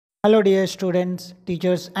Hello, dear students,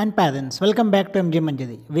 teachers, and parents. Welcome back to MJ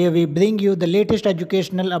Manjari, where we bring you the latest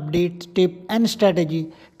educational updates, tip, and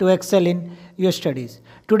strategy to excel in your studies.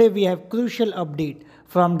 Today, we have crucial update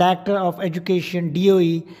from Director of Education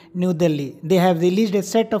DOE New Delhi. They have released a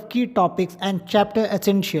set of key topics and chapter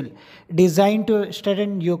essential designed to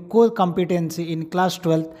strengthen your core competency in class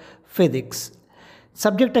 12 physics.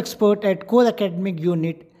 Subject expert at Core Academic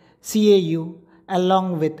Unit CAU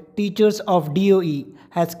along with teachers of DOE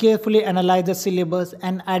has carefully analyzed the syllabus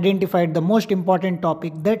and identified the most important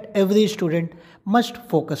topic that every student must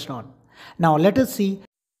focus on. Now let us see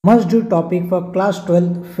must do topic for class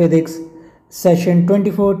 12 physics session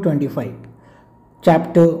 24-25.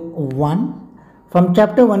 Chapter 1. From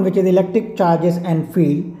chapter 1, which is electric charges and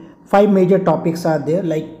field, five major topics are there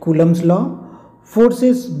like Coulomb's law,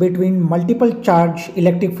 forces between multiple charge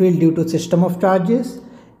electric field due to system of charges,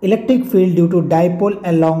 electric field due to dipole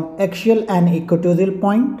along axial and equatorial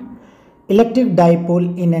point, electric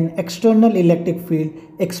dipole in an external electric field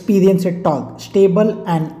experience a torque, stable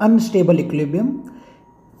and unstable equilibrium.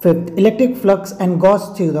 Fifth, electric flux and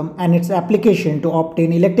Gauss theorem and its application to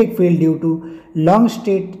obtain electric field due to long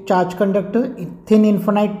state charge conductor, thin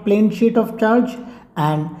infinite plane sheet of charge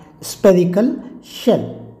and spherical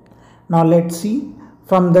shell. Now let's see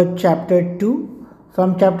from the chapter 2.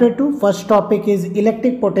 From chapter 2, first topic is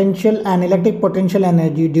electric potential and electric potential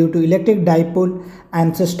energy due to electric dipole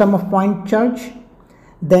and system of point charge.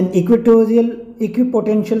 Then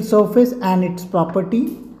equipotential surface and its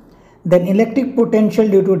property. Then electric potential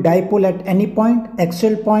due to dipole at any point,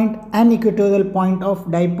 axial point and equatorial point of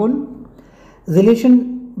dipole.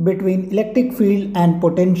 Relation between electric field and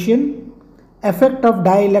potential. Effect of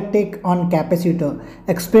dielectric on capacitor.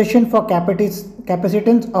 Expression for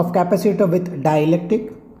capacitance of capacitor with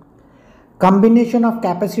dielectric. Combination of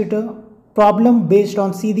capacitor. Problem based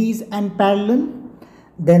on series and parallel.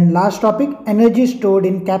 Then last topic, energy stored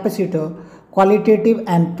in capacitor, qualitative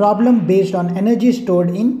and problem based on energy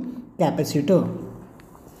stored in capacitor.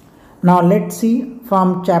 Now let's see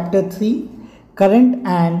from chapter 3, current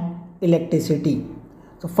and electricity.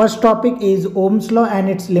 So first topic is Ohm's law and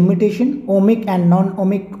its limitation, ohmic and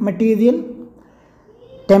non-ohmic material,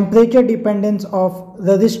 temperature dependence of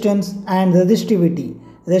resistance and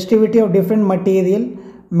resistivity of different material,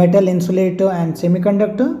 metal, insulator and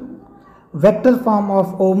semiconductor, vector form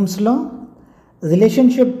of Ohm's law,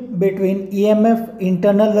 relationship between EMF,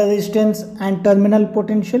 internal resistance and terminal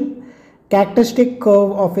potential, characteristic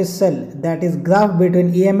curve of a cell, that is graph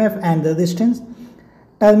between EMF and resistance,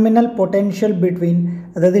 terminal potential between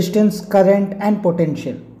resistance, current and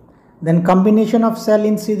potential. Then combination of cell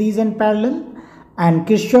in series and parallel and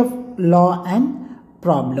Kirchhoff law and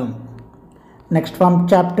problem. Next from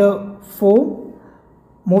chapter 4,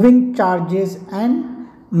 moving charges and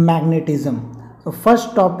magnetism. So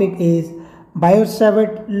first topic is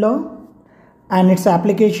Biot-Savart law and its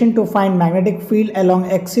application to find magnetic field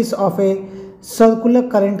along axis of a circular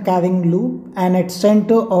current carrying loop and at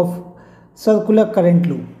center of circular current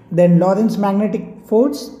loop. Then Lorentz magnetic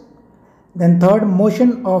force. Then third,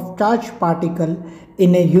 motion of charged particle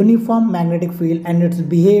in a uniform magnetic field and its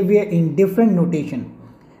behavior in different notation.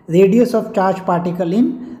 Radius of charged particle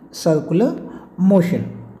in circular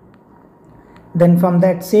motion. Then from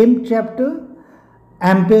that same chapter,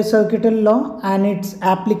 Ampere's circuital law and its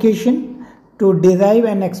application to derive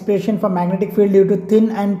an expression for magnetic field due to thin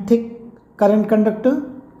and thick current conductor.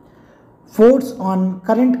 Force on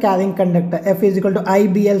current carrying conductor F is equal to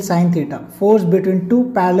IBL sin theta. Force between two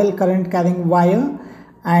parallel current carrying wire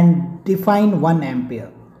and define 1 ampere.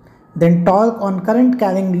 Then torque on current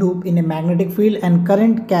carrying loop in a magnetic field and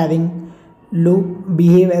current carrying loop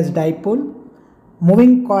behave as dipole.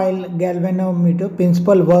 Moving coil galvanometer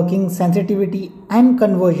principle working sensitivity and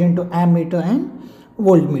conversion to ammeter and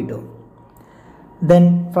voltmeter.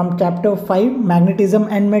 Then from chapter 5, magnetism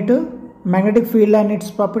and matter, magnetic field and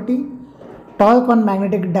its property, torque on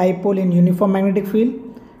magnetic dipole in uniform magnetic field,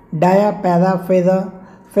 dia, para,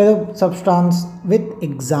 ferro substance with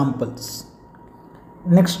examples.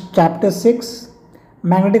 Next chapter 6,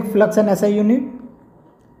 magnetic flux and SI unit,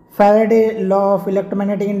 Faraday law of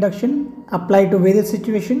electromagnetic induction applied to various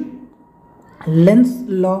situations. Lenz's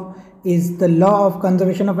law is the law of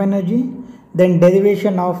conservation of energy. Then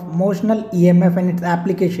derivation of motional EMF and its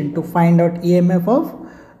application to find out EMF of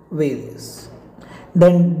various.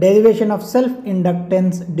 Then derivation of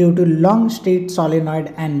self-inductance due to long state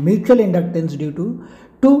solenoid and mutual inductance due to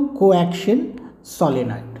two coaxial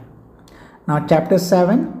solenoid. Now chapter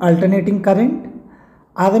 7, alternating current,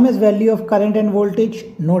 RMS value of current and voltage,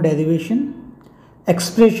 no derivation,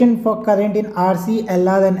 expression for current in RC,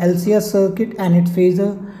 LR and LCR circuit and its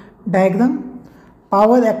phasor diagram,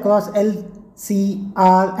 power across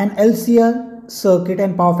LCR and LCR circuit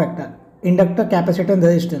and power factor, inductor, capacitor and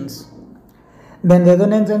resistance. Then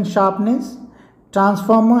resonance and sharpness,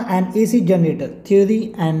 transformer and AC generator,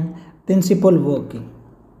 theory and principle working.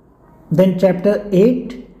 Then chapter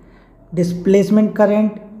 8, displacement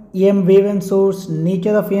current, EM wave and source,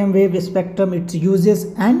 nature of EM wave spectrum, its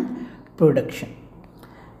uses and production.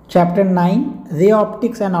 Chapter 9, ray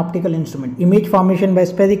optics and optical instrument, image formation by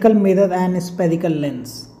spherical mirror and spherical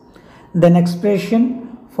lens. Then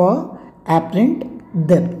expression for apparent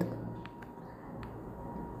depth.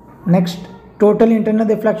 Next, total internal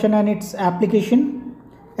reflection and its application,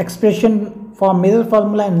 expression for mirror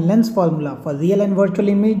formula and lens formula for real and virtual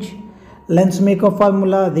image, lens maker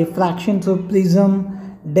formula, refraction through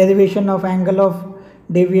prism, derivation of angle of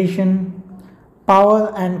deviation,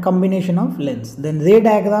 power and combination of lens. Then ray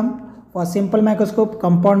diagram for simple microscope,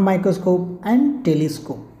 compound microscope and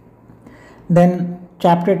telescope. Then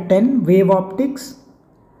chapter 10, wave optics,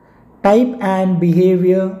 type and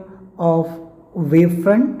behavior of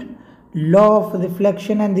wavefront, law of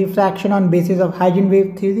reflection and refraction on basis of Huygens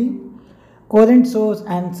wave theory, coherent source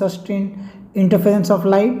and sustained interference of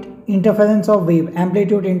light, interference of wave,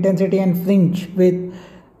 amplitude, intensity and fringe width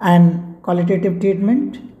and qualitative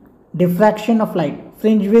treatment, diffraction of light,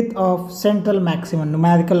 fringe width of central maximum,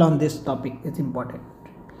 numerical on this topic is important.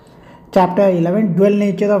 Chapter 11, dual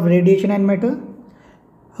nature of radiation and matter,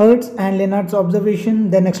 Hertz and Lennard's observation,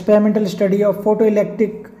 then experimental study of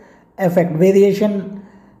photoelectric effect, variation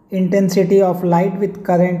intensity of light with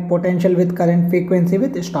current, potential with current, frequency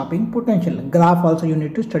with stopping potential. Graph also you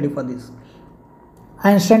need to study for this.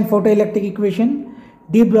 Einstein photoelectric equation,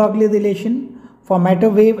 de Broglie relation for matter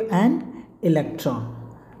wave and electron.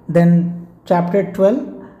 Then chapter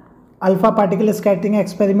 12, alpha particle scattering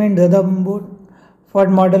experiment, Rutherford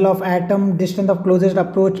model of atom, distance of closest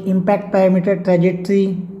approach, impact parameter,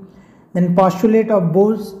 trajectory. Then postulate of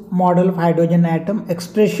Bohr's model of hydrogen atom,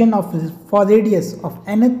 expression of for radius of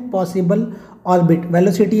nth possible orbit,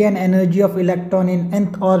 velocity and energy of electron in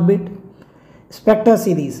nth orbit, spectra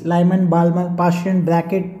series, Lyman, Balmer, Paschen,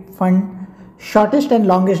 bracket, fund, shortest and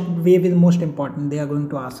longest wave is most important, they are going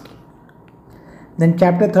to ask. Then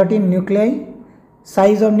chapter 13, nuclei,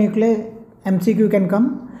 size of nuclei, MCQ can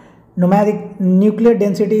come. Numeric nuclear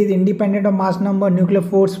density is independent of mass number, nuclear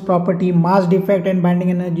force property, mass defect and binding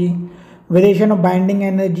energy, variation of binding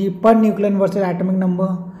energy per nucleon versus atomic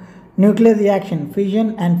number, nuclear reaction,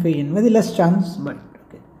 fission and fission, very less chance but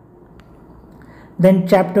okay. Then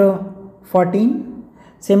chapter 14,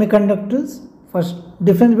 semiconductors, first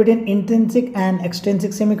difference between intrinsic and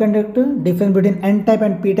extrinsic semiconductor, difference between n-type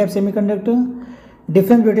and p-type semiconductor,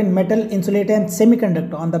 difference between metal, insulator and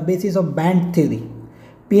semiconductor on the basis of band theory,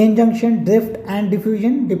 p-n junction, drift and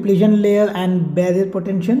diffusion, depletion layer and barrier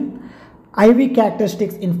potential, IV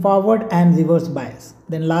characteristics in forward and reverse bias.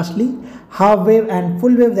 Then lastly, half wave and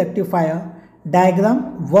full wave rectifier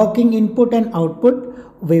diagram, working input and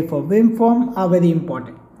output, waveform are very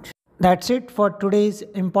important. That's it for today's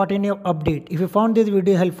important update. If you found this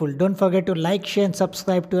video helpful, don't forget to like, share and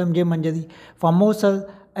subscribe to MJ Manjari for more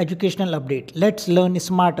educational update. Let's learn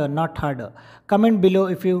smarter, not harder. Comment below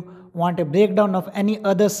if you want a breakdown of any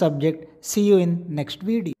other subject. See you in next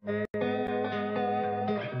video.